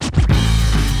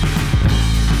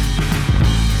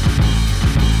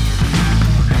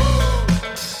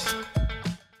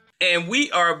And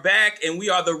we are back, and we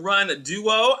are the Run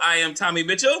Duo. I am Tommy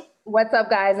Mitchell. What's up,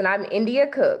 guys? And I'm India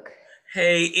Cook.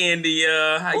 Hey,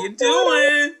 India, how you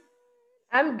doing?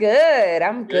 I'm good.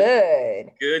 I'm Good,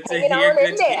 good. good to Hanging hear. on Good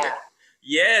in to hear. there.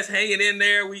 Yes, hanging in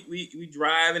there. We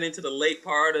driving into the late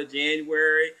part of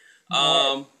January. Yes.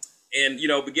 Um, and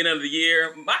beginning of the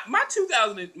year. My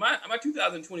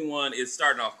 2021 is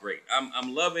starting off great.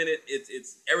 I'm loving it.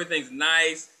 It's everything's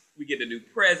nice. We get a new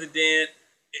president.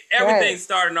 Yes. Everything's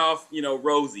starting off,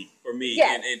 rosy for me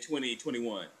Yes. in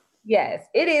 2021. Yes.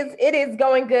 It is. It is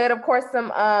going good. Of course,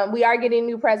 some we are getting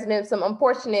new president. Some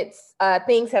unfortunate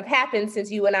things have happened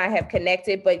since you and I have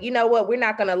connected. But you know what? We're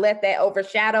not going to let that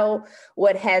overshadow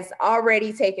what has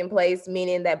already taken place,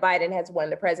 meaning that Biden has won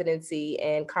the presidency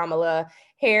and Kamala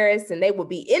Harris, and they will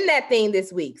be in that thing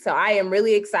this week. So I am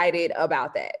really excited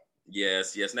about that.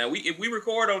 Yes, yes. Now if we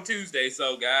record on Tuesday,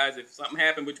 so guys, if something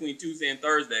happened between Tuesday and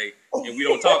Thursday and we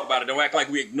don't talk about it, don't act like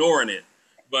we're ignoring it.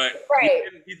 But Right.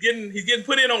 he's getting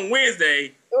put in on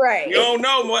Wednesday. Right. We don't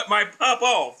know what might pop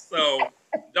off, so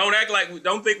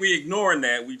don't think we're ignoring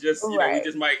that. We just Right. we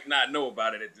just might not know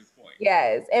about it at this point.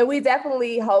 Yes, and we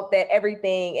definitely hope that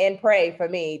everything, and pray for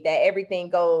me that everything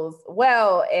goes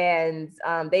well, and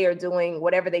they are doing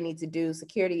whatever they need to do.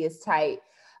 Security is tight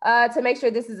to make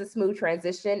sure this is a smooth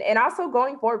transition, and also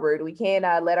going forward, we can't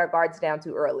let our guards down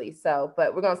too early. So,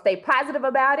 but we're gonna stay positive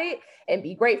about it and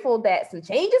be grateful that some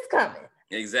change is coming.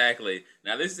 Exactly.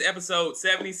 Now this is episode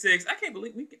 76. I can't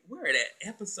believe we're at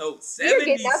episode We're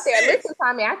getting out 76. there. Listen,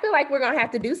 Tommy, I feel like we're gonna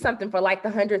have to do something for like the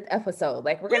 100th episode.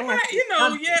 Like we're We gonna have might, to do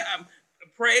something. yeah.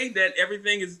 Pray that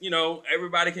everything is,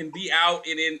 everybody can be out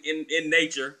in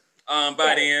nature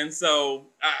by then. So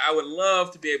I would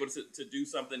love to be able to do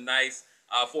something nice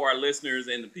for our listeners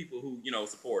and the people who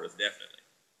support us. Definitely.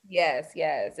 Yes,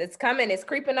 yes, it's coming. It's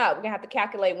creeping up. We're gonna have to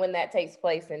calculate when that takes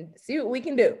place and see what we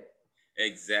can do.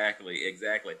 Exactly,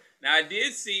 exactly. Now I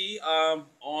did see on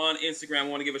Instagram. I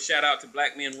want to give a shout out to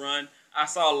Black Men Run. I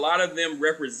saw a lot of them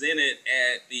represented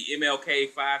at the MLK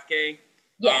 5K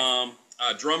Yes.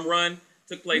 drum run.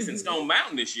 Took place in Stone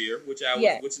Mountain this year,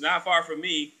 Yes. which is not far from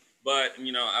me. But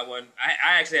I wasn't.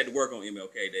 I actually had to work on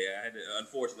MLK Day.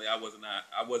 Unfortunately, I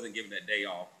wasn't given that day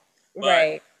off. But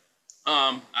Right.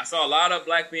 I saw a lot of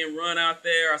Black Men Run out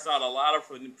there. I saw a lot of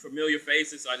familiar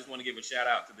faces. So I just want to give a shout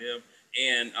out to them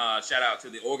and shout out to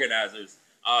the organizers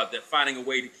that finding a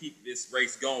way to keep this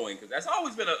race going, because that's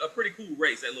always been a pretty cool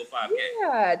race, that little 5K.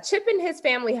 Yeah, Chip and his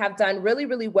family have done really,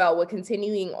 really well with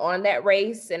continuing on that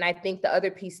race. And I think the other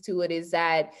piece to it is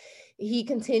that he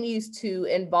continues to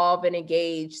involve and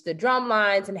engage the drum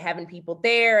lines and having people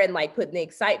there and like putting the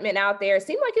excitement out there. It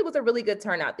seemed like it was a really good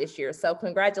turnout this year. So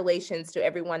congratulations to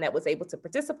everyone that was able to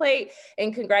participate,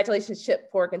 and congratulations, Chip,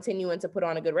 for continuing to put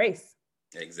on a good race.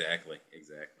 Exactly,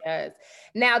 exactly. Yes.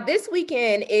 Now, this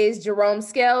weekend is Jerome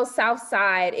Scales South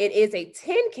Side. It is a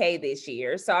 10K this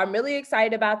year. So I'm really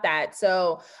excited about that.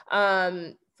 So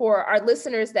for our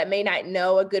listeners that may not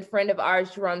know, a good friend of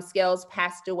ours, Jerome Scales,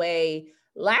 passed away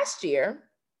last year.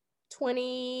 Was it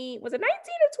 19 or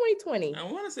 2020? I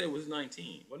want to say it was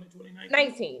 19. Wasn't it 2019?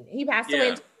 19. He passed away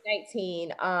in Yeah.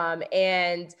 2019.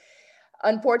 And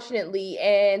unfortunately,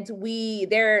 and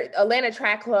their Atlanta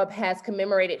Track Club has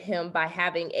commemorated him by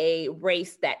having a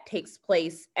race that takes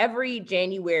place every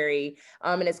January,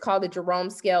 and it's called the Jerome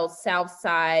Scales South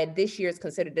Side. This year is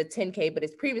considered a 10K, but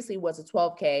it previously was a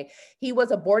 12K. He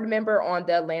was a board member on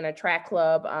the Atlanta Track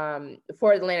Club,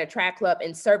 for the Atlanta Track Club,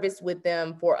 in service with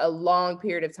them for a long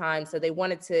period of time. So they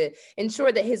wanted to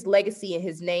ensure that his legacy and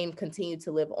his name continued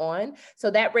to live on. So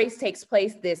that race takes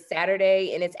place this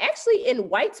Saturday, and it's actually in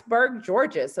Whitesburg,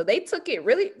 Georgia. So they took it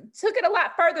a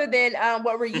lot further than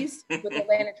what we're used to with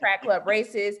Atlanta Track Club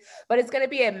races. But it's going to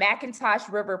be at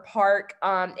McIntosh River Park,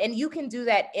 and you can do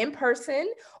that in person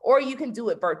or you can do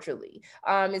it virtually.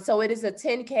 And so it is a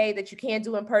 10K that you can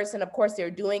do in person. Of course,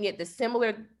 they're doing it the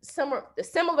similar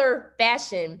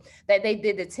fashion that they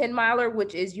did the 10 miler,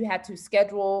 which is you have to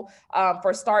schedule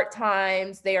for start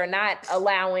times. They are not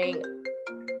allowing.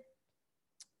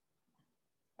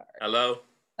 Hello.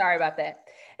 Sorry about that.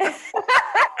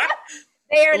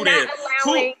 They are not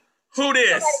allowing. Who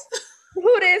this?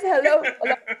 Who this? Hello.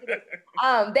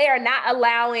 They are not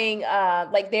allowing.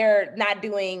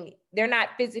 They're not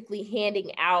physically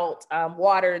handing out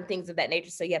water and things of that nature.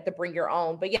 So you have to bring your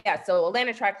own. But yeah, so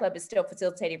Atlanta Track Club is still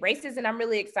facilitating races, and I'm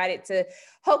really excited to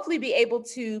hopefully be able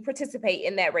to participate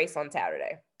in that race on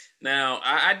Saturday. Now,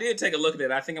 I did take a look at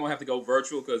it. I think I'm gonna have to go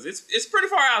virtual because it's pretty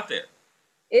far out there.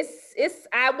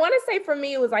 I want to say for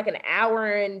me it was like an hour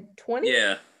and 20.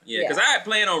 Yeah. Because I had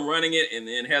planned on running it, and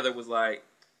then Heather was like,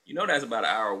 that's about an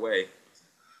hour away.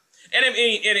 And I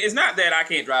mean, and it's not that I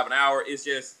can't drive an hour. It's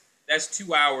just that's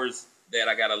 2 hours that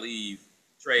I gotta leave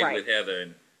trade with Heather,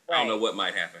 and I don't know what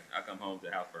might happen. I come home to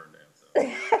the house burned down. So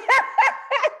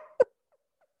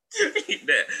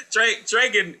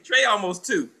Trey almost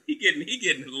 2. He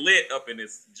getting lit up in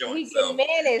this joint. He getting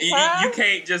managed, huh? You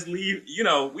can't just leave. You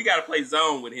know, we got to play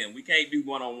zone with him. We can't do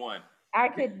 1-on-1. I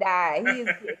could die. He's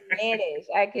managed.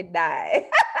 I could die.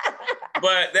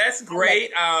 But that's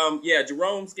great. Yeah,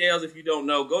 Jerome Scales. If you don't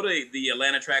know, go to the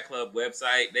Atlanta Track Club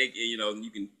website.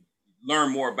 You can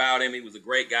learn more about him. He was a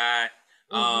great guy.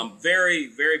 Very,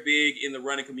 very big in the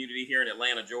running community here in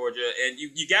Atlanta, Georgia. And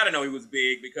you got to know he was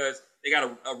big because they got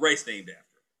a race named after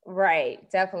him.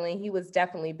 Right. Definitely. He was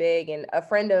definitely big and a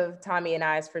friend of Tommy and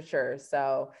I's for sure.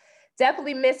 So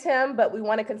definitely miss him, but we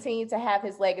want to continue to have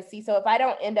his legacy. So if I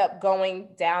don't end up going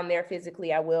down there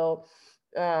physically, I will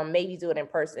maybe do it in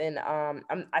person.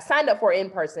 I signed up for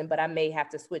in person, but I may have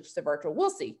to switch to virtual.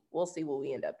 We'll see what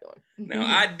we end up doing. Now,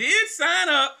 I did sign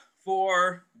up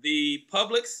for the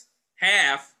Publix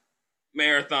half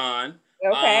marathon.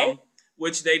 Okay.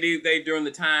 Which they during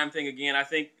the time thing again. I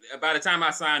think by the time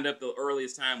I signed up, the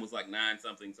earliest time was like 9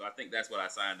 something. So I think that's what I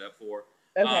signed up for.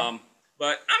 Okay.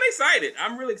 But I'm excited.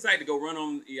 I'm really excited to go run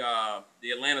on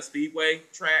the Atlanta Speedway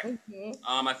track.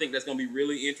 I think that's going to be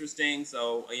really interesting.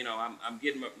 So, I'm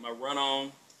getting my run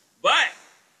on. But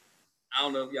I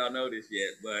don't know if y'all know this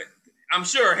yet, but I'm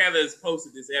sure Heather's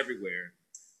posted this everywhere.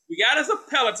 We got us a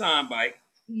Peloton bike.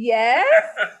 Yes.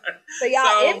 So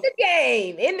y'all in the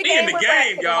game,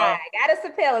 y'all. Got us a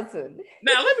Peloton.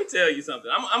 Now let me tell you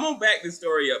something. I'm gonna back this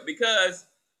story up because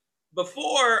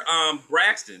before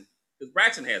Braxton, because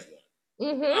Braxton has one.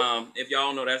 If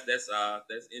y'all know, that's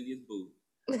India's boo.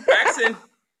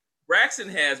 Braxton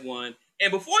has one,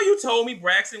 and before you told me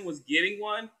Braxton was getting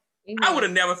one, I would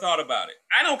have never thought about it.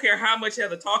 I don't care how much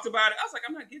Heather talked about it. I was like,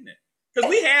 I'm not getting it because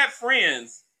we had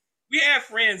friends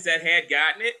that had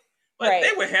gotten it. But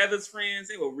they were Heather's friends.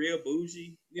 They were real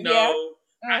bougie, you know.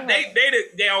 Yeah.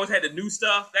 They always had the new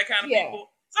stuff, that kind of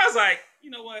people. So I was like, you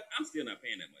know what? I'm still not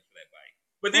paying that much for that bike.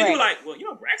 But then you were like, well,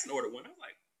 Braxton ordered one. I was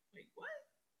like, wait, what?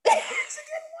 Braxton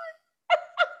getting one?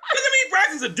 Because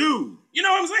Braxton's a dude. You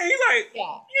know what I'm saying? He's like,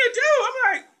 yeah, dude. I'm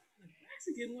like,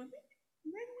 Braxton getting one?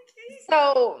 Maybe we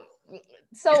can.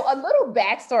 So a little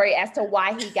backstory as to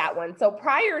why he got one. So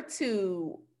prior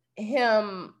to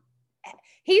him,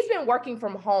 he's been working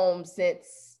from home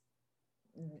since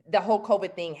the whole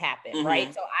COVID thing happened,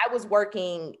 right? So I was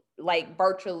working like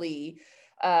virtually.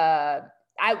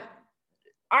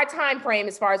 Our time frame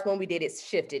as far as when we did it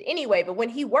shifted anyway, but when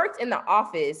he worked in the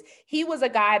office, he was a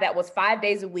guy that was 5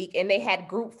 days a week and they had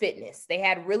group fitness. They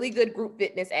had really good group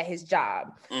fitness at his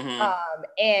job.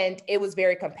 And it was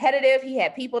very competitive. He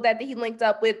had people that he linked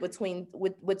up with between,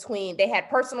 they had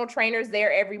personal trainers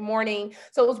there every morning.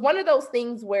 So it was one of those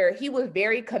things where he was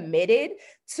very committed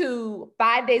to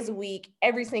 5 days a week,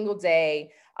 every single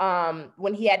day.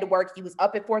 When he had to work, he was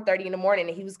up at 4:30 in the morning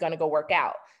and he was going to go work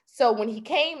out. So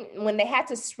when they had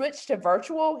to switch to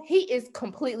virtual, he is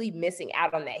completely missing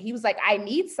out on that. He was like, I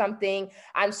need something.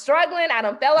 I'm struggling. I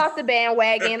done fell off the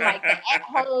bandwagon, like the at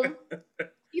home.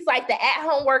 He's like, the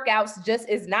at-home workouts just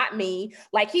is not me.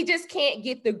 Like, he just can't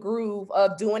get the groove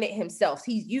of doing it himself.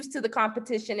 He's used to the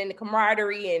competition and the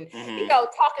camaraderie and,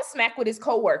 talking smack with his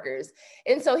coworkers.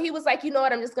 And so he was like, you know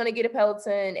what, I'm just going to get a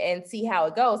Peloton and see how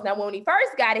it goes. Now, when he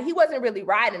first got it, he wasn't really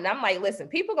riding. And I'm like, listen,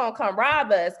 people going to come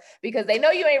rob us because they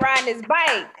know you ain't riding this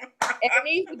bike. It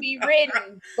needs to be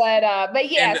ridden.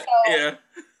 But yeah,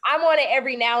 I'm on it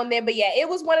every now and then, but yeah, it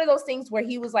was one of those things where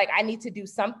he was like, I need to do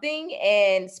something,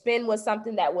 and spin was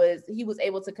something that he was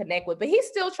able to connect with, but he's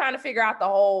still trying to figure out the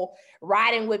whole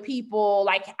riding with people.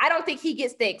 Like, I don't think he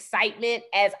gets the excitement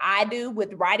as I do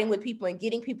with riding with people and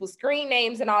getting people's screen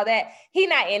names and all that. He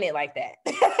not in it like that.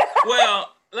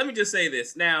 Well, let me just say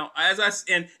this now, I'm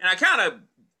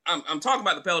talking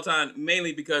about the Peloton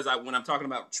mainly because when I'm talking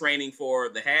about training for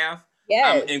the half,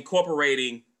 I'm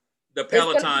incorporating the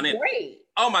Peloton in. Great.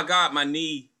 Oh my God, my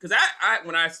knee. Because I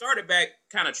when I started back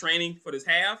kind of training for this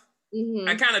half,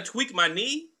 I kind of tweaked my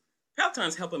knee.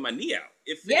 Peloton's helping my knee out.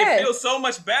 It feels so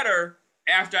much better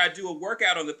after I do a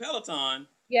workout on the Peloton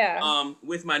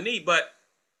with my knee. But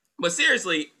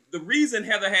seriously, the reason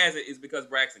Heather has it is because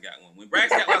Braxton got one. When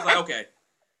Braxton got one, I was like, okay,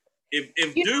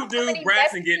 if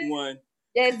Braxton getting one.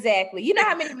 Exactly. You know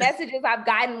how many messages I've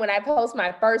gotten when I post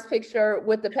my first picture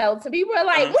with the Peloton? People are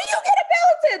like, will you get a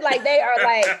Peloton? Like, they are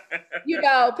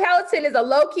like, Peloton is a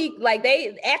low key, like,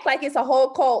 they act like it's a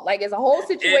whole cult, like it's a whole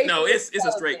situation. It's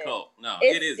a straight cult. No,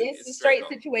 it isn't. It's a straight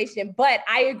situation. But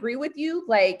I agree with you.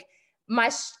 Like,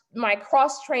 my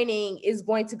cross training is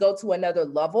going to go to another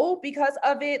level because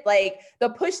of it. Like the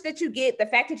push that you get, the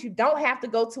fact that you don't have to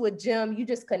go to a gym, you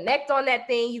just connect on that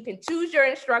thing. You can choose your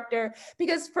instructor.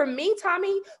 Because for me,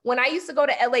 Tommy, when I used to go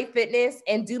to LA Fitness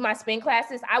and do my spin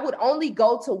classes, I would only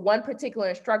go to one particular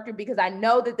instructor because I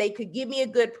know that they could give me a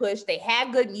good push. They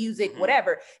had good music,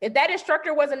 whatever. If that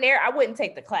instructor wasn't there, I wouldn't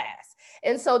take the class.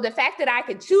 And so the fact that I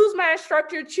could choose my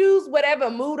instructor, choose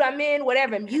whatever mood I'm in,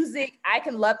 whatever music I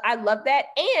love that.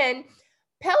 And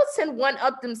Peloton one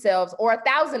up themselves, or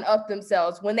 1,000 up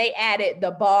themselves, when they added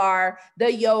the bar,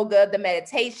 the yoga, the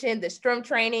meditation, the strength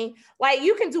training. Like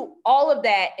you can do all of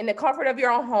that in the comfort of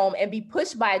your own home and be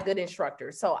pushed by a good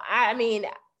instructor. So I mean,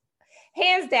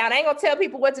 hands down, I ain't gonna tell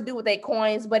people what to do with their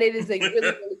coins, but it is a really,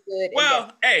 really good.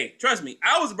 Well, hey, trust me,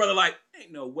 I was a brother like,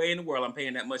 ain't no way in the world I'm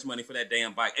paying that much money for that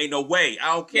damn bike. Ain't no way.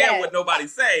 I don't care what nobody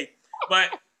say. But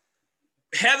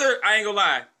Heather, I ain't gonna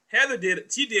lie,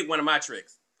 she did one of my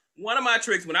tricks. One of my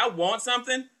tricks, when I want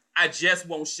something, I just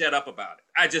won't shut up about it.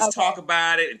 I just talk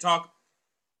about it and talk.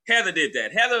 Heather did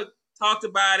that. Heather talked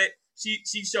about it.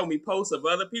 She showed me posts of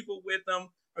other people with them.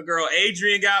 Her girl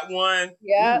Adrian got one.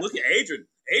 Yeah. Ooh, look at Adrian.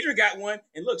 Adrian got one.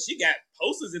 And look, she got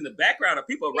posters in the background of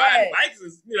people riding bikes,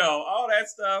 all that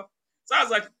stuff. So I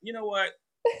was like, you know what?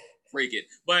 Freak it.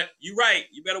 But you're right.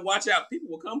 You better watch out. People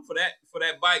will come for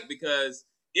that bike because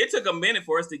it took a minute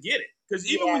for us to get it. Because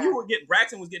even when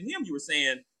Braxton was getting him, you were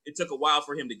saying it took a while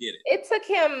for him to get it. It took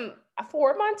him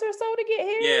 4 months or so to get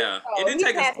his. Yeah, it didn't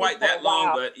take us quite that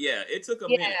long, but it took a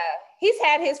minute. Yeah, he's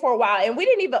had his for a while, and we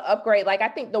didn't even upgrade. Like I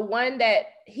think the one that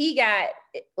he got,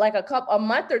 like a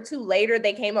month or two later,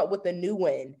 they came up with the new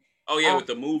one. Oh yeah, with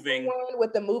the moving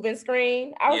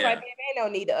screen. I was like, man, ain't no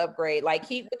need to upgrade. Like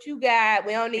keep what you got.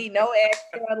 We don't need no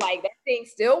extra. Like that thing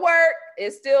still work.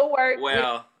 It still works.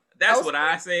 Well, that's what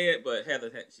I said, but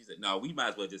Heather, she said, no, we might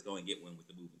as well just go and get one with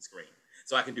the moving screen,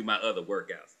 so I can do my other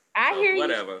workouts. I hear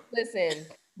you. Listen,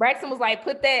 Braxton was like,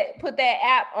 put that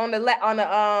app on the laptop, on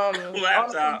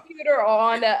the computer, or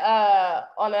on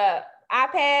the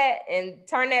iPad, and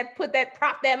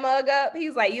prop that mug up.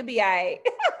 He's like, you'll be all right.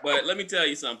 But let me tell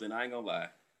you something. I ain't gonna lie.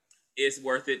 It's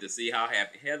worth it to see how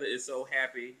happy Heather is. So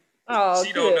happy. Oh,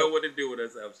 she don't know what to do with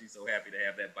herself. She's so happy to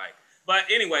have that bike. But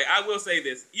anyway, I will say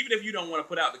this: even if you don't want to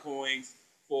put out the coins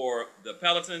for the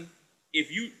Peloton,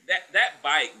 if you that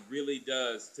bike really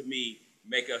does, to me,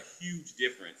 make a huge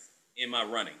difference in my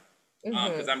running.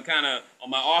 Because I'm kind of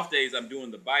on my off days, I'm doing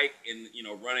the bike and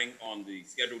running on the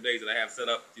scheduled days that I have set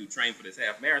up to train for this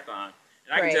half marathon.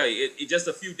 And I can tell you, it just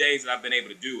a few days that I've been able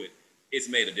to do it, it's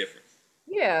made a difference.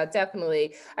 Yeah,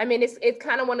 definitely. I mean, it's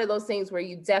kind of one of those things where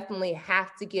you definitely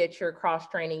have to get your cross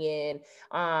training in,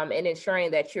 and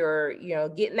ensuring that you're,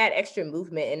 getting that extra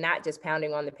movement and not just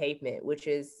pounding on the pavement, which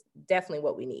is definitely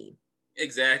what we need.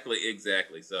 Exactly.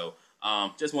 So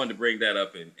just wanted to bring that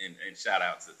up and shout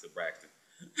out to Braxton.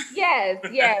 Yes,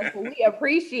 we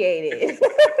appreciate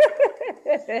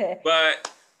it.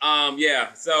 But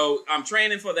so I'm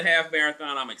training for the half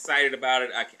marathon. I'm excited about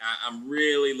it. I'm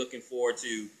really looking forward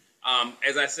to.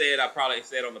 As I said, I probably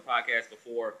said on the podcast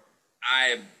before,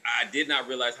 I did not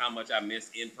realize how much I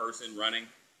missed in-person running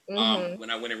when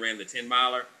I went and ran the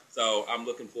 10-miler. So I'm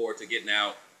looking forward to getting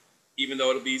out, even though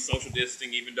it'll be social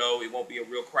distancing, even though it won't be a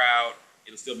real crowd.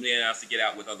 It'll still be nice to get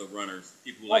out with other runners,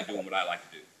 people who like doing what I like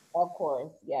to do. Of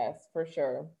course. Yes, for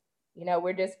sure.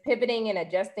 We're just pivoting and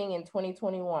adjusting in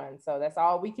 2021. So that's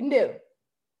all we can do.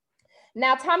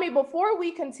 Now, Tommy, before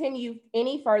we continue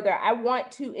any further, I want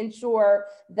to ensure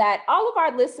that all of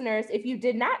our listeners, if you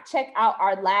did not check out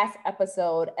our last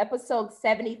episode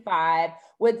 75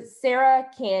 with Sarah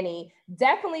Canny,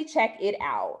 definitely check it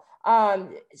out.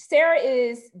 Sarah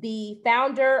is the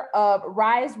founder of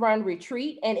Rise Run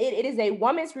Retreat, and it is a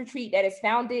women's retreat that is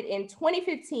founded in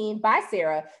 2015 by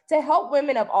Sarah to help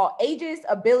women of all ages,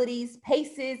 abilities,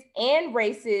 paces, and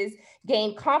races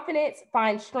gain confidence,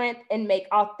 find strength, and make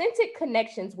authentic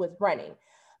connections with running.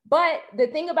 But the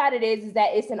thing about it is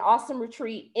that it's an awesome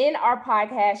retreat. In our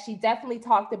podcast, she definitely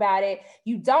talked about it.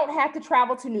 You don't have to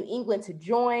travel to New England to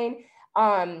join.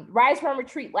 Rise Run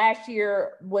Retreat last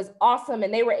year was awesome,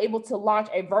 and they were able to launch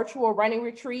a virtual running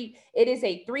retreat. It is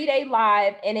a 3-day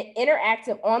live and an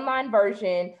interactive online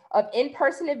version of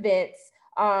in-person events.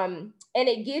 And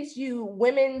it gives you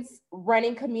women's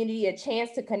running community a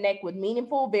chance to connect with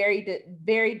meaningful, very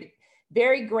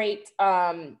great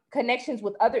connections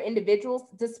with other individuals,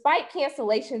 despite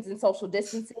cancellations and social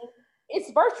distancing. It's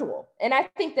virtual. And I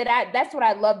think that's what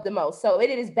I love the most. So it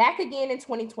is back again in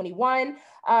 2021.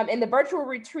 And the virtual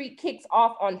retreat kicks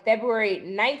off on February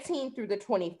 19th through the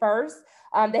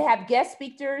 21st. They have guest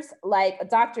speakers like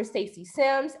Dr. Stacey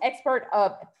Sims, expert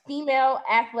of female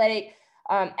athletic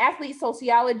athlete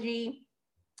sociology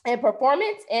and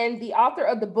performance, and the author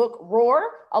of the book Roar,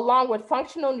 along with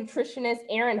functional nutritionist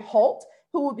Erin Holt,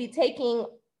 who will be taking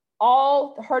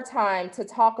all her time to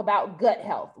talk about gut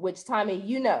health, which, Tommy,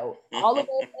 you know, all of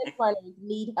us as runners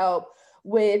need help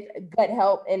with gut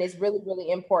health, and it's really, really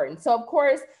important. So, of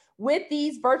course, with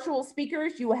these virtual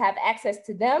speakers, you will have access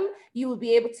to them. You will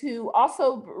be able to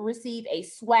also receive a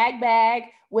swag bag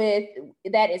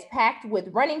that is packed with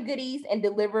running goodies and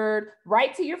delivered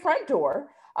right to your front door.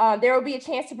 There will be a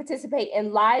chance to participate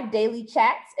in live daily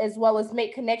chats, as well as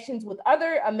make connections with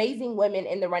other amazing women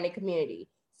in the running community.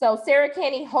 So Sarah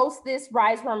Canny hosts this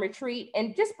Rise Run Retreat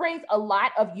and just brings a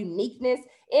lot of uniqueness,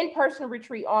 in-person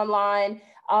retreat online,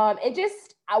 and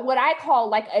just what I call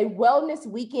like a wellness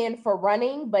weekend for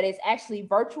running, but it's actually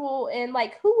virtual, and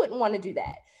like, who wouldn't want to do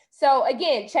that? So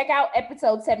again, check out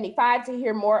episode 75 to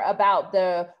hear more about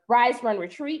the Rise Run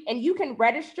Retreat, and you can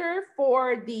register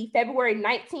for the February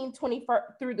 19th, 21st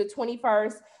through the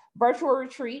 21st virtual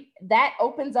retreat. That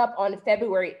opens up on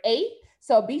February 8th.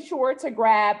 So be sure to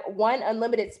grab one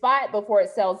unlimited spot before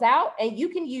it sells out, and you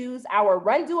can use our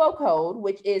Run Duo code,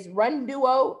 which is Run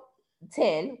Duo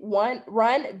 10, Run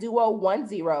Duo 10,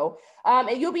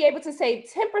 and you'll be able to save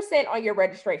 10% on your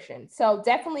registration. So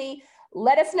definitely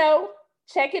let us know.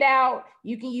 Check it out.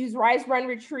 You can use Rise Run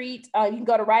Retreat. You can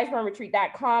go to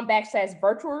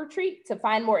riserunretreat.com/virtual retreat to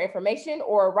find more information,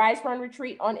 or Rise Run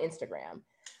Retreat on Instagram.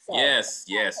 So, yes.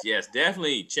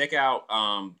 Definitely check out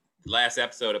last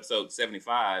episode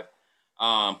 75,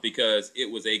 because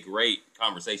it was a great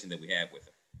conversation that we had with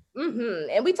her.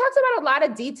 And we talked about a lot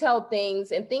of detailed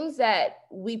things and things that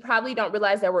we probably don't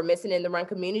realize that we're missing in the run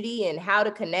community, and how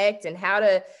to connect and how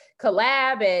to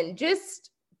collab, and just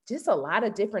a lot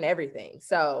of different everything.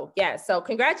 So yeah, so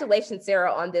congratulations,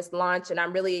 Sarah, on this launch. And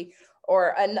I'm really,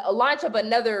 or a launch of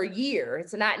another year.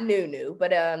 It's not new,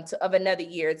 but of another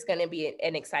year. It's going to be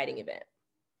an exciting event.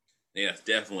 Yes,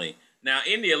 definitely. Now,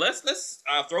 India, let's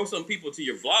throw some people to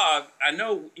your vlog. I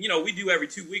know, we do every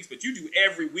 2 weeks, but you do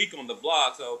every week on the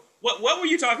vlog. So what were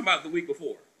you talking about the week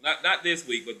before? Not this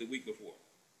week, but the week before.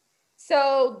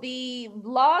 So the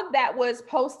vlog that was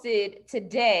posted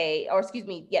today,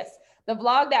 the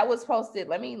vlog that was posted,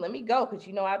 let me go, because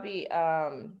I'll be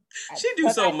she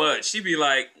do so much. She be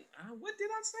like, what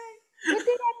did I say? What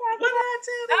did I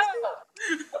tell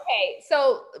this? Okay,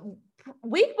 so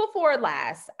week before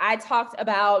last, I talked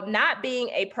about not being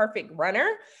a perfect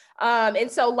runner.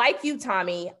 And so like you,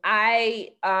 Tommy,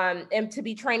 I am to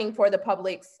be training for the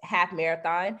Publix half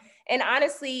marathon. And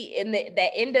honestly, in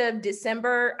the end of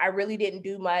December, I really didn't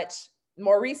do much.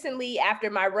 More recently, after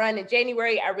my run in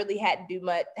January, I really hadn't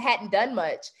done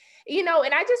much, and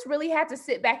I just really had to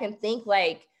sit back and think,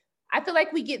 like, I feel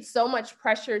like we get so much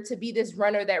pressure to be this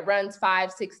runner that runs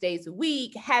 5-6 days a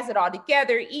week, has it all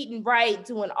together, eating right,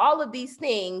 doing all of these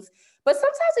things, but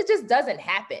sometimes it just doesn't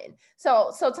happen.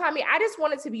 So Tommy, I just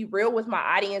wanted to be real with my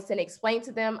audience and explain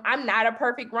to them I'm not a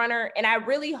perfect runner, and I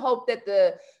really hope that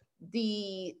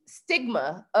the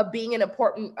stigma of being a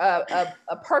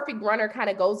perfect runner kind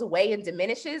of goes away and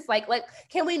diminishes. Like,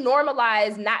 can we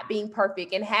normalize not being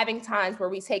perfect and having times where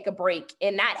we take a break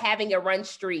and not having a run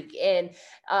streak and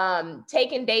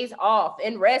taking days off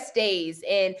and rest days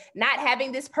and not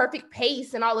having this perfect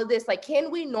pace and all of this? Like, can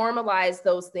we normalize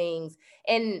those things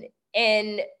and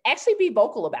actually be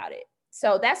vocal about it?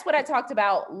 So that's what I talked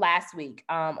about last week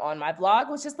on my vlog,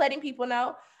 was just letting people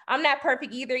know I'm not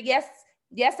perfect either.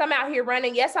 Yes, I'm out here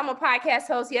running. Yes, I'm a podcast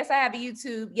host. Yes, I have a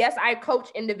YouTube. Yes, I coach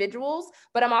individuals,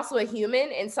 but I'm also a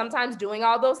human. And sometimes doing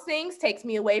all those things takes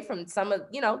me away from some of,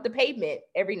 the pavement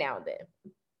every now and then.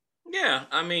 Yeah,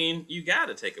 I mean, you got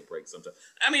to take a break sometimes.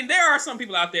 I mean, there are some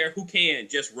people out there who can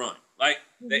just run. Like,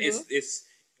 it's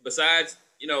besides,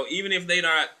 even if they're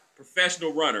not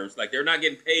professional runners, like they're not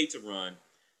getting paid to run,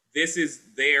 this is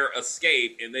their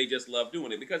escape, and they just love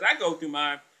doing it. Because I go through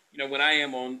my... when I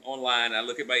am online, I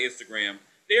look at my Instagram,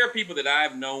 there are people that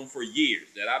I've known for years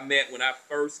that I met when I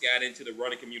first got into the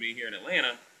running community here in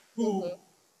Atlanta who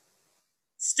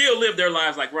still live their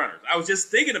lives like runners. I was just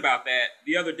thinking about that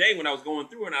the other day when I was going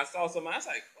through, and I saw something. I was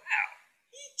like, wow,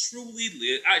 he truly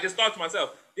lives. I just thought to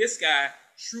myself, this guy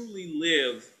truly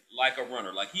lives like a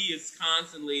runner. Like, he is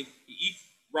constantly, he eats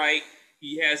right.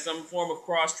 He has some form of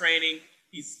cross training.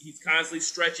 He's constantly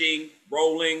stretching,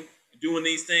 rolling, doing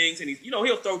these things, and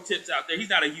he'll throw tips out there. He's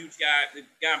not a huge guy. The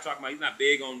guy I'm talking about, he's not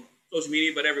big on social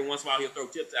media, but every once in a while he'll throw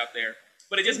tips out there.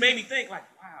 But it just made me think, like,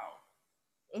 wow.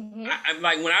 I'm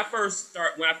like, when I first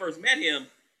met him,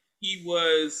 he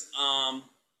was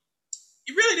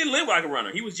he really didn't live like a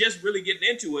runner. He was just really getting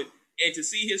into it, and to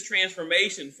see his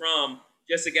transformation from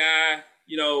just a guy,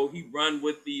 he run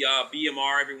with the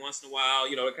BMR every once in a while,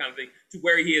 that kind of thing, to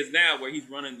where he is now, where he's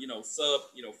running, sub,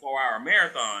 4-hour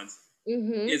marathons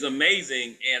is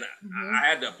amazing. And I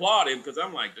had to applaud him because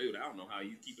I'm like, dude, I don't know how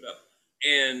you keep it up.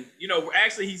 And,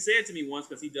 actually he said to me once,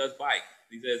 because he does bike,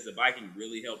 he says the biking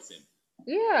really helps him.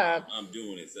 Yeah. I'm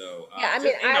doing it. So, yeah, I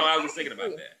mean, I was just thinking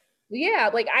about that. Yeah,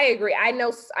 like I agree. I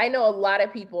know a lot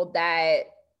of people that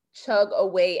chug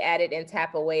away at it and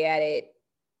tap away at it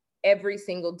every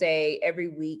single day, every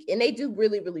week, and they do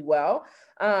really, really well.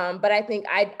 But I think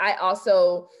I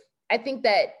think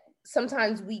that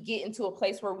sometimes we get into a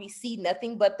place where we see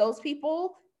nothing but those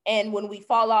people, and when we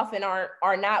fall off and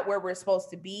are not where we're supposed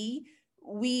to be,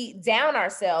 we down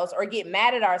ourselves or get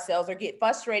mad at ourselves or get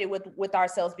frustrated with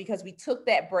ourselves because we took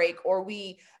that break, or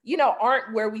we,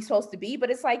 aren't where we're supposed to be. But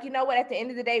it's like, you know what, at the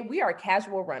end of the day, we are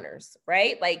casual runners,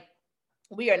 right? Like,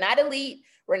 we are not elite.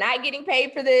 We're not getting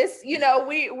paid for this.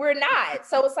 We're not.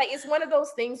 So it's like, it's one of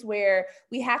those things where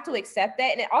we have to accept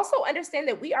that. And also understand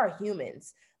that we are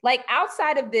humans. Like,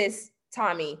 outside of this,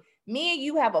 Tommy, me and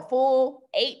you have a full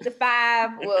 8 to 5,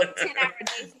 10-hour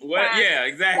days. Yeah,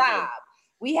 exactly. Job.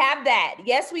 We have that.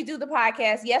 Yes, we do the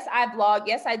podcast. Yes, I vlog.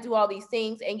 Yes, I do all these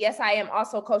things. And yes, I am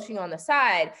also coaching on the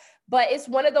side. But it's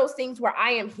one of those things where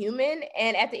I am human.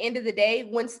 And at the end of the day,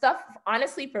 when stuff,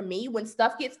 honestly, for me, when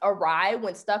stuff gets awry,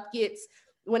 when stuff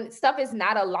is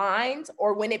not aligned,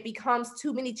 or when it becomes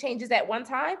too many changes at one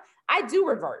time, I do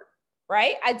revert.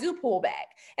 Right? I do pull back.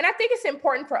 And I think it's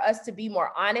important for us to be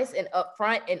more honest and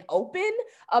upfront and open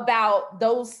about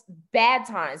those bad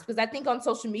times. Because I think on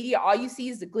social media, all you see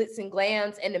is the glitz and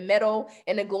glams and the medal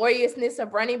and the gloriousness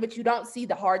of running, but you don't see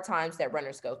the hard times that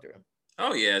runners go through.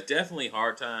 Oh yeah, definitely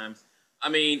hard times. I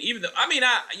mean,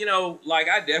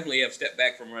 I definitely have stepped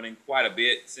back from running quite a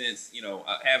bit since,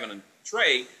 having a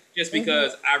Trey, just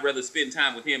because I'd rather spend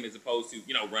time with him as opposed to,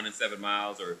 running 7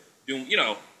 miles or doing,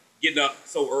 getting up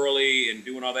so early and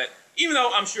doing all that. Even though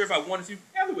I'm sure if I wanted to,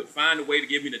 Heather would find a way to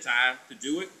give me the time to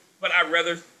do it. But I'd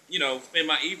rather, spend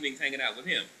my evenings hanging out with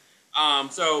him.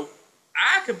 So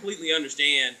I completely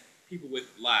understand people with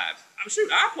lives.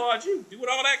 I applaud you doing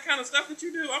all that kind of stuff that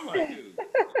you do. I'm like, dude.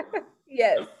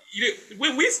 Yes.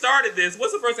 When we started this,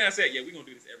 what's the first thing I said? Yeah, we're going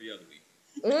to do this every other week.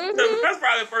 That's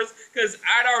probably the first, because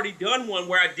I'd already done one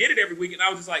where I did it every week, and I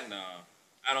was just like, nah,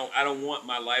 I don't want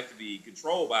my life to be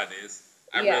controlled by this.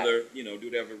 I'd rather, do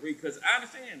it every week, because I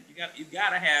understand you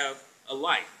got to have a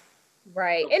life.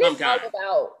 Right. And it's all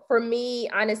about, for me,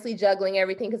 honestly, juggling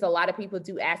everything, because a lot of people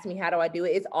do ask me, how do I do it?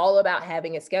 It's all about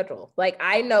having a schedule. Like,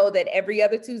 I know that every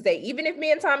other Tuesday, even if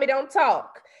me and Tommy don't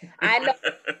talk, I know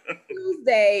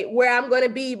Tuesday where I'm going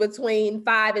to be between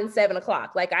 5 and 7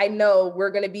 o'clock. Like, I know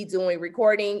we're going to be doing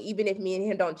recording, even if me and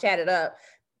him don't chat it up.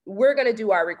 We're going to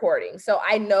do our recording. So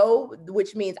I know,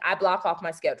 which means I block off my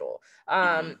schedule.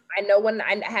 I know when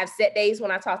I have set days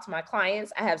when I talk to my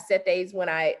clients, I have set days when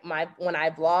I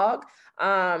vlog.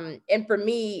 And for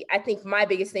me, I think my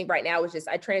biggest thing right now is just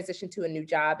I transitioned to a new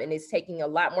job, and it's taking a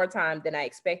lot more time than I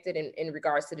expected in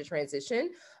regards to the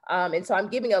transition. And so I'm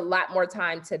giving a lot more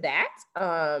time to that.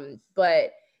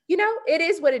 But it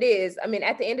is what it is. I mean,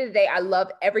 at the end of the day, I love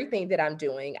everything that I'm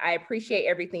doing. I appreciate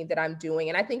everything that I'm doing.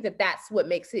 And I think that that's what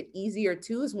makes it easier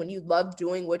too, is when you love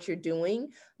doing what you're doing,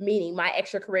 meaning my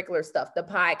extracurricular stuff, the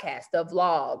podcast, the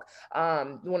vlog,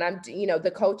 when I'm,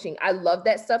 the coaching, I love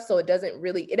that stuff. So it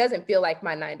doesn't feel like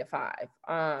my 9 to 5.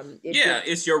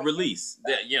 It's your release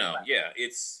that,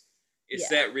 it's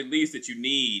that release that you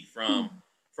need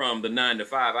from the 9 to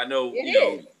 5. I know,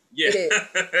 Yeah,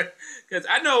 because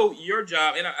I know your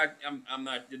job, and I'm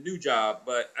not the new job,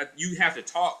 but you have to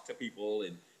talk to people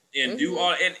and do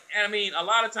all. And I mean, a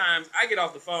lot of times I get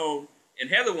off the phone and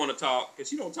Heather want to talk because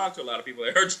she don't talk to a lot of people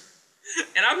at her.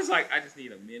 And I'm just like, I just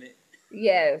need a minute.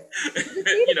 Yes,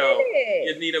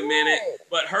 you need a minute.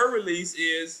 But her release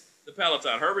is the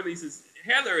Peloton. Her release is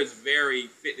Heather is very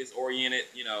fitness oriented.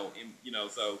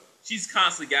 So she's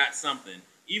constantly got something.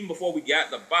 Even before we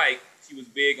got the bike, she was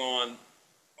big on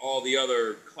all the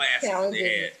other classes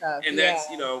they had. And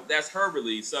that's her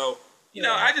release. So,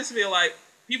 I just feel like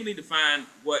people need to find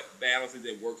what balances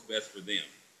that works best for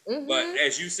them. But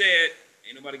as you said,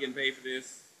 ain't nobody getting paid for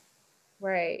this.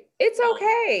 Right. It's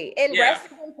okay. And rest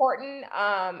is important.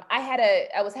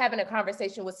 I was having a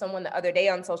conversation with someone the other day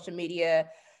on social media,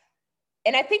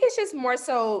 and I think it's just more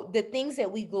so the things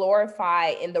that we glorify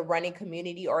in the running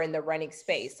community or in the running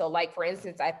space. So like, for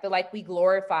instance, I feel like we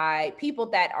glorify people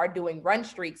that are doing run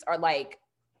streaks are like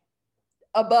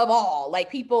above all, like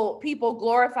people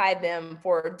glorify them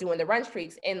for doing the run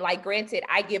streaks. And like, granted,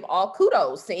 I give all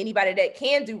kudos to anybody that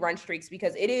can do run streaks,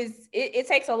 because it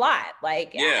takes a lot.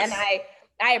 Like, and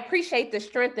I appreciate the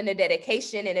strength and the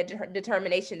dedication and the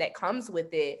determination that comes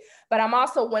with it. But I'm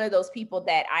also one of those people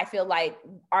that I feel like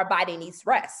our body needs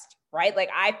rest, right? Like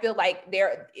I feel like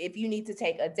if you need to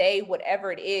take a day,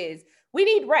 whatever it is, we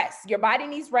need rest. Your body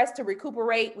needs rest to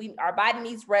recuperate. Our body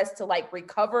needs rest to like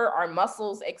recover our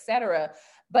muscles, etc.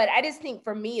 But I just think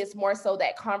for me, it's more so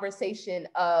that conversation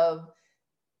of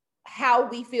how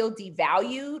we feel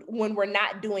devalued when we're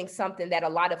not doing something that a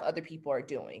lot of other people are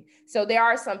doing. So there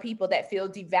are some people that feel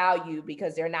devalued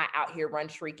because they're not out here run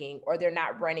shrieking, or they're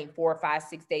not running 4, 5,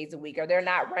 6 days a week, or they're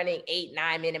not running 8,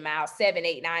 9 minute miles, 7,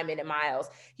 8, 9 minute miles,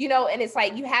 and it's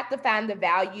like, you have to find the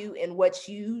value in what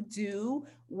you do,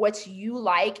 what you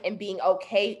like, and being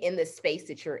okay in the space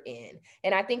that you're in.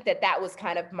 And I think that was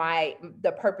kind of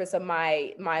the purpose of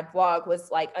my blog, was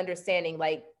like understanding,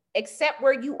 like, accept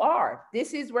where you are.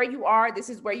 This is where you are. This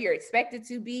is where you're expected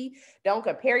to be. Don't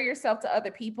compare yourself to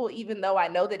other people, even though I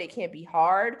know that it can be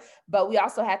hard. But we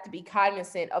also have to be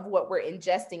cognizant of what we're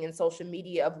ingesting in social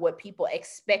media, of what people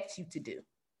expect you to do.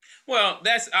 Well,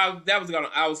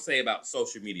 I would say about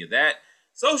social media. That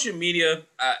social media,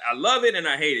 I love it and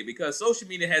I hate it, because social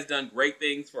media has done great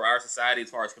things for our society as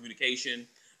far as communication.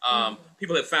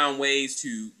 People have found ways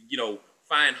to,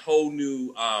 find whole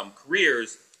new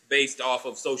careers based off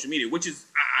of social media, which is,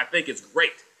 I think it's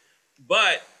great.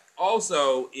 But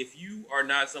also, if you are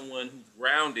not someone who's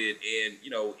grounded and,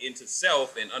 into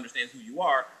self and understands who you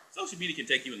are, social media can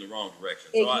take you in the wrong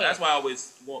direction. So that's why I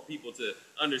always want people to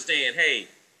understand, hey,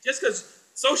 just because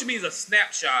social media is a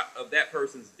snapshot of that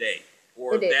person's day,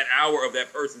 or that hour of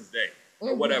that person's day,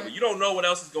 or whatever. You don't know what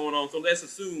else is going on. So let's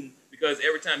assume, because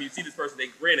every time you see this person, they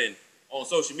grinning on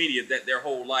social media, that their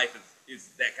whole life is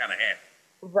that kind of happy.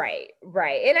 Right.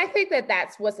 And I think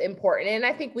that's what's important. And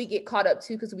I think we get caught up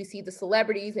too, because we see the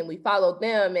celebrities and we follow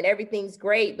them and everything's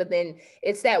great. But then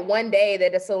it's that one day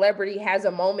that a celebrity has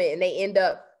a moment and they end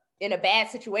up in a bad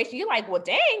situation. You're like, well,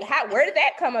 dang, where did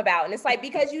that come about? And it's like,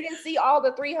 because you didn't see all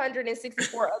the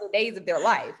 364 other days of their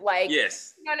life. Like,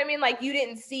 yes. You know what I mean? Like, you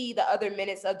didn't see the other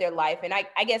minutes of their life. And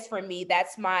I guess for me,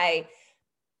 that's my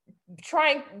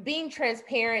being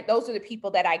transparent. Those are the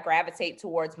people that I gravitate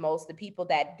towards most, the people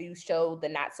that do show the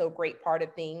not so great part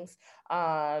of things.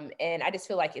 And I just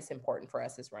feel like it's important for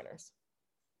us as runners.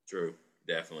 True.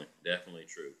 Definitely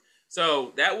true.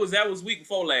 So that was week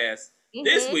before last.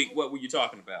 This week, what were you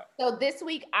talking about? So this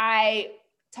week I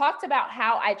talked about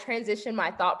how I transitioned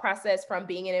my thought process from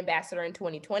being an ambassador in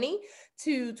 2020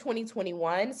 to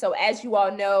 2021. So as you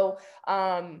all know,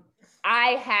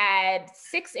 I had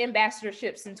 6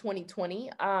 ambassadorships in 2020.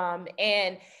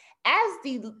 And as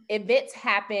the events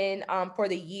happen for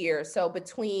the year, so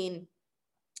between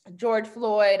George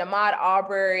Floyd, Ahmaud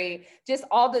Arbery, just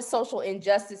all the social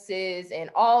injustices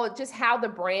and all just how the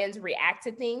brands react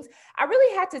to things, I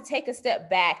really had to take a step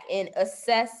back and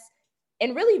assess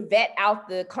and really vet out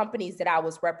the companies that I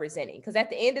was representing. Because at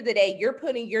the end of the day, you're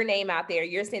putting your name out there.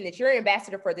 You're saying that you're an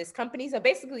ambassador for this company. So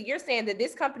basically, you're saying that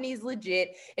this company is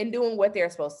legit and doing what they're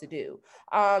supposed to do.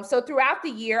 So throughout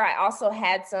the year, I also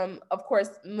had some, of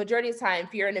course, majority of the time,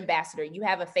 if you're an ambassador, you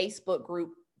have a Facebook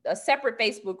group, a separate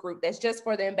Facebook group that's just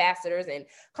for the ambassadors, and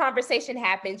conversation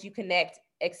happens, you connect,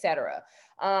 etc.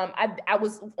 I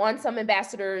was on some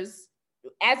ambassadors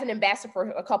as an ambassador for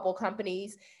a couple of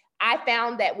companies. I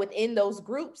found that within those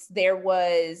groups, there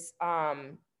was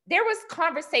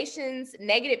conversations,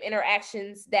 negative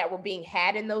interactions that were being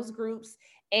had in those groups.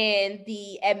 And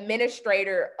the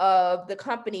administrator of the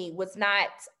company was not,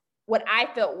 what I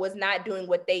felt was not doing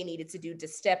what they needed to do to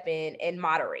step in and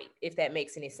moderate, if that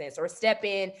makes any sense, or step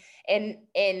in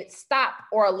and stop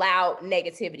or allow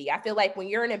negativity. I feel like when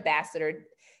you're an ambassador,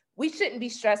 we shouldn't be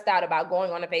stressed out about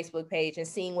going on a Facebook page and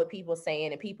seeing what people are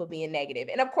saying and people being negative.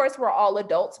 And of course, we're all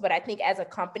adults, but I think as a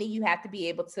company, you have to be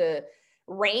able to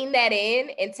rein that in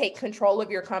and take control of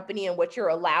your company and what you're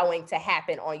allowing to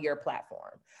happen on your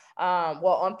platform.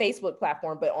 On Facebook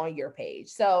platform, but on your page.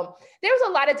 So there was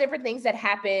a lot of different things that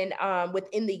happened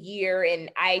within the year. And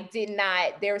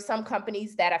there were some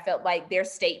companies that I felt like their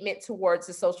statement towards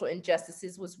the social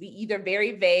injustices was either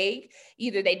very vague,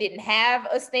 either they didn't have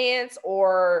a stance,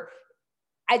 or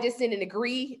I just didn't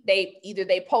agree.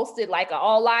 They posted like an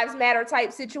all lives matter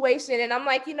type situation. And I'm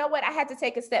like, you know what? I had to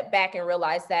take a step back and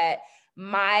realize that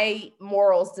my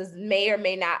morals may or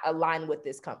may not align with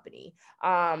this company.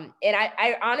 And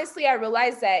I honestly, I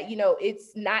realized that,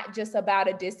 it's not just about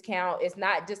a discount. It's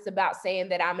not just about saying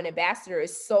that I'm an ambassador.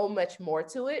 It's so much more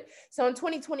to it. So in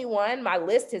 2021, my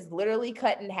list is literally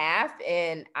cut in half,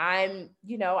 and I'm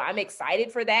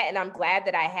excited for that. And I'm glad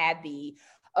that I had the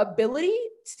ability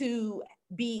to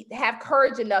have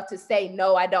courage enough to say,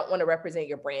 no, I don't want to represent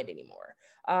your brand anymore.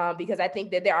 because I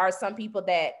think that there are some people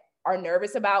that are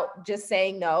nervous about just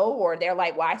saying no, or they're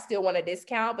like, well, I still want a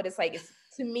discount, but it's like,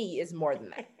 to me, it's more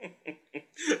than that.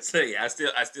 So yeah, I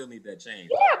still need that change.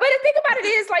 Yeah, but the thing about it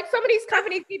is, like, some of these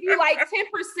companies give you like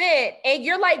 10%, and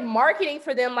you're like marketing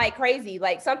for them like crazy.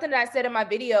 Like, something that I said in my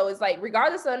video is like,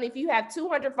 regardless of if you have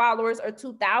 200 followers or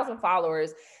 2,000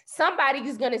 followers, somebody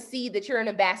is going to see that you're an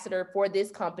ambassador for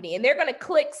this company, and they're going to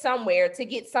click somewhere to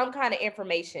get some kind of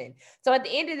information. So at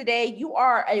the end of the day, you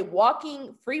are a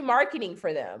walking free marketing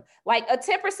for them. Like, a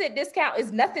 10% discount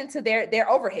is nothing to their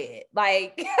overhead.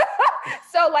 Like,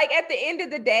 so like at the end of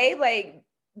the day, like,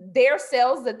 their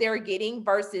sales that they're getting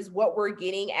versus what we're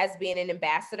getting as being an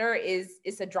ambassador is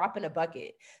a drop in a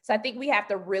bucket. So I think we have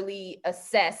to really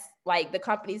assess like the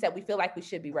companies that we feel like we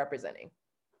should be representing.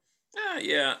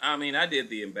 Yeah, I mean, I did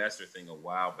the ambassador thing a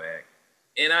while back,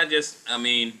 and I'm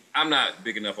not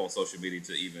big enough on social media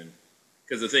to even,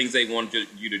 because the things they wanted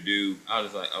you to do, I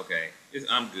was like, okay,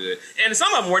 I'm good. And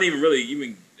some of them weren't even really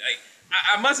even like.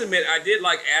 I must admit, I did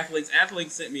like athletes.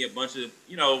 Athletes sent me a bunch of,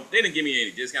 they didn't give me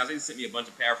any discounts. They just sent me a bunch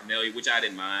of paraphernalia, which I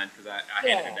didn't mind because I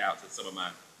handed it out to some of my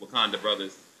Wakanda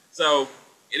brothers. So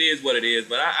it is what it is,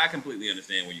 but I completely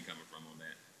understand where you're coming from on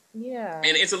that. Yeah.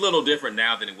 And it's a little different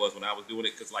now than it was when I was doing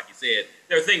it because, like you said,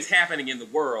 there are things happening in the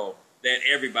world that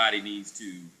everybody needs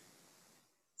to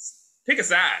pick a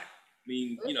side. I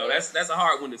mean, that's a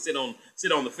hard one to sit on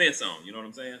the fence on. You know what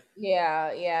I'm saying?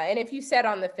 Yeah. And if you sat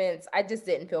on the fence, I just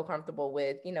didn't feel comfortable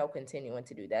with, continuing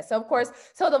to do that. So of course,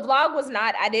 the vlog was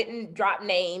not, I didn't drop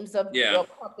names of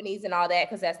companies and all that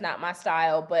because that's not my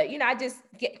style. But, I just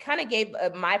kind of gave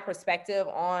my perspective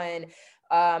on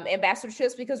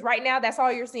ambassadorships, because right now that's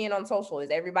all you're seeing on social is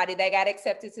everybody that got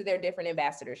accepted to their different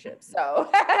ambassadorships. So,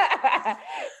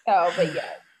 but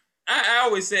yeah. I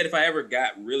always said if I ever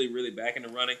got really, really back into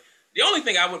running, the only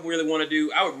thing I would really want to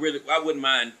do, I wouldn't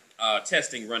mind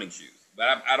testing running shoes,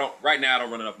 but I don't right now. I don't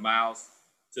run enough miles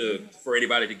for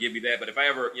anybody to give me that. But if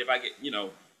I get,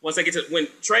 once I get to when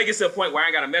Trey gets to a point where I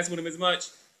ain't got to mess with him as much,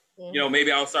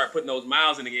 maybe I'll start putting those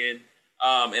miles in again,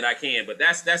 and I can. But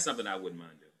that's something I wouldn't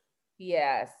mind doing.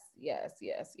 Yes.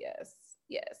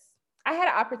 I had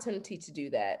an opportunity to do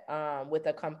that with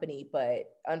a company,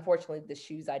 but unfortunately, the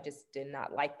shoes, I just did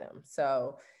not like them,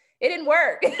 so it didn't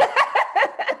work.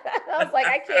 I was like,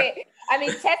 I can't. I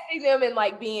mean, testing them and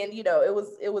like being,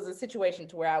 it was a situation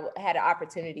to where I had an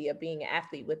opportunity of being an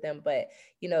athlete with them, but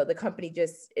the company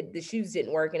the shoes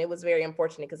didn't work, and it was very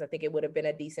unfortunate because I think it would have been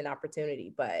a decent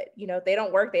opportunity. But if they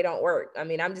don't work, they don't work. I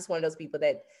mean, I'm just one of those people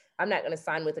that I'm not going to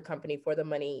sign with a company for the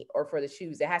money or for the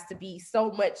shoes. It has to be so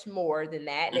much more than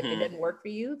that. And if it doesn't work for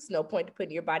you, it's no point to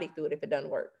putting your body through it if it doesn't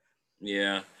work.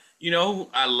 Yeah. Who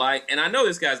I like, and I know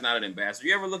this guy's not an ambassador.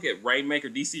 You ever look at Rainmaker,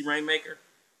 DC Rainmaker?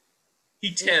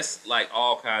 He tests like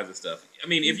all kinds of stuff. I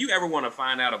mean, if you ever want to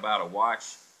find out about a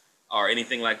watch or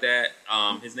anything like that,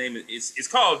 his name it's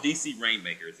called DC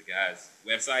Rainmaker. It's a guy's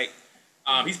website.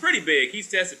 He's pretty big. He's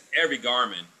tested every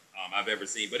Garmin I've ever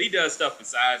seen, but he does stuff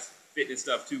besides fitness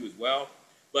stuff too as well.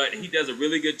 But he does a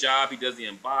really good job. He does the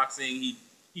unboxing.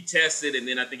 He tests it, and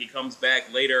then I think he comes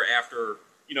back later after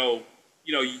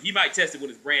he might test it when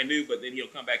it's brand new, but then he'll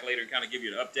come back later and kind of give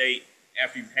you an update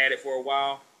after you've had it for a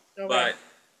while. Okay. But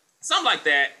something like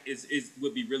that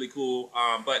would be really cool.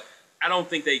 But I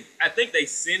think they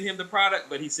send him the product,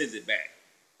 but he sends it back.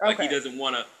 Like he don't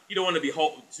want to be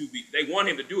they want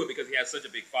him to do it because he has such a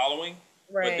big following.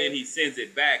 Right. But then he sends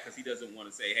it back because he doesn't want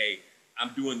to say, hey,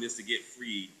 I'm doing this to get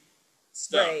free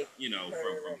stuff,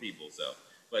 from people. So,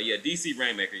 but yeah, DC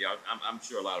Rainmaker, y'all, I'm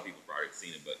sure a lot of people have already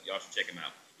seen it, but y'all should check him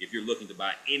out. If you're looking to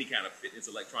buy any kind of fitness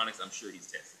electronics, I'm sure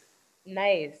he's tested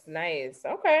it. Nice.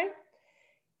 Okay.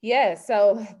 Yeah,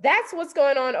 so that's what's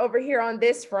going on over here on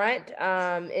this front,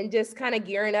 and just kind of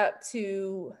gearing up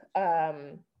for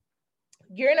the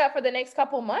next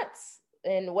couple months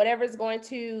and whatever's going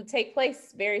to take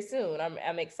place very soon.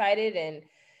 I'm excited, and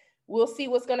we'll see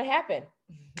what's going to happen.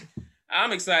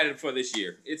 I'm excited for this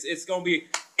year. It's gonna be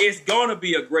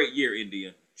a great year,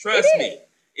 India. Trust me,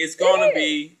 it's gonna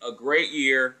be a great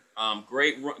year.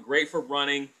 Great for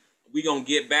running. We're going to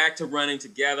get back to running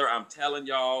together. I'm telling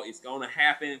y'all, it's going to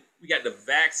happen. We got the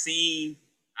vaccine.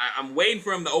 I'm waiting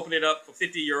for him to open it up for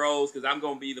 50-year-olds because I'm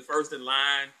going to be the first in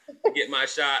line to get my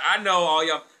shot. I know all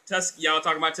y'all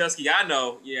talking about Tuskegee. I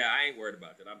know. Yeah, I ain't worried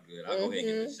about that. I'm good. I'll go ahead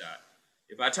and get the shot.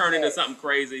 If I turn into something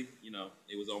crazy,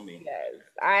 it was on me. Yes,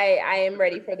 I am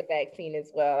ready for the vaccine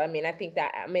as well. I mean, I think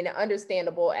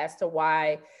understandable as to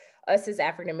why us as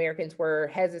African Americans were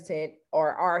hesitant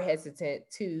or are hesitant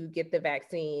to get the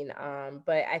vaccine.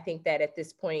 But I think that at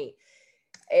this point,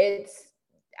 I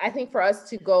think for us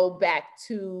to go back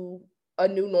to a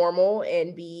new normal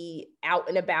and be out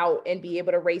and about and be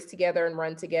able to race together and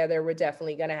run together, we're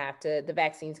definitely going to have to, the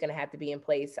vaccine's going to have to be in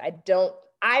place.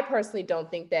 I personally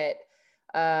don't think that,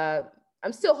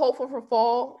 I'm still hopeful for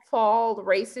fall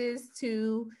races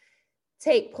to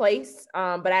take place,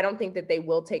 but I don't think that they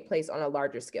will take place on a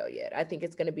larger scale yet. I think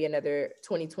it's going to be another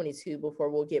 2022 before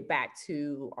we'll get back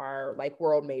to our like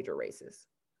world major races.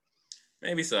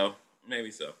 Maybe so.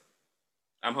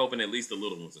 I'm hoping at least the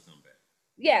little ones will come back.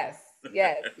 Yes.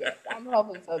 I'm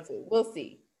hoping so too. We'll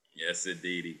see. Yes,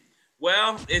 indeedy.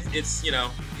 Well, it's it's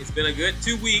been a good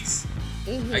 2 weeks.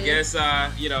 I guess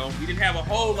we didn't have a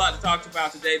whole lot to talk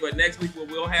about today, but next week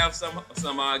we'll have some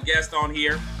guests on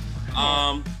here.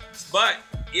 But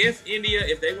if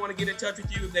they want to get in touch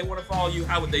with you, if they want to follow you,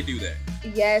 how would they do that?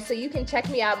 Yeah, so you can check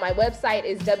me out. My website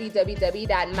is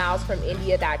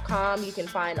www.milesfromindia.com. You can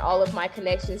find all of my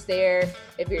connections there.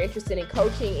 If you're interested in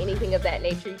coaching, anything of that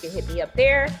nature, you can hit me up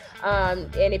there.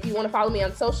 And if you want to follow me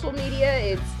on social media,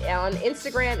 it's on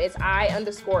Instagram. It's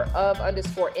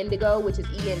I_of_indigo, which is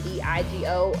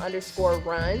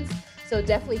ENDIGO_runs. So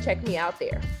definitely check me out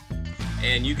there.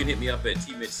 And you can hit me up at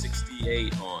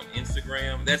tmitch68 on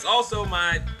Instagram. That's also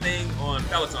my thing on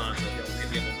Peloton. So you'll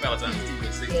hit me up on Peloton,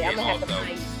 tmitch68 yeah, I'm gonna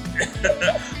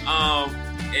also.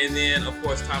 And then, of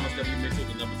course, Thomas W. Mitchell,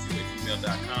 the number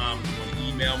 2@gmail.com. If you want to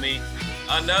email me.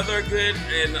 Another good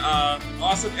and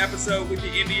awesome episode with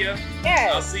you, India.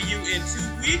 Yes. I'll see you in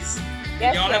 2 weeks.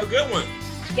 Yes, Y'all have a good one.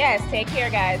 Yes, take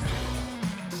care, guys.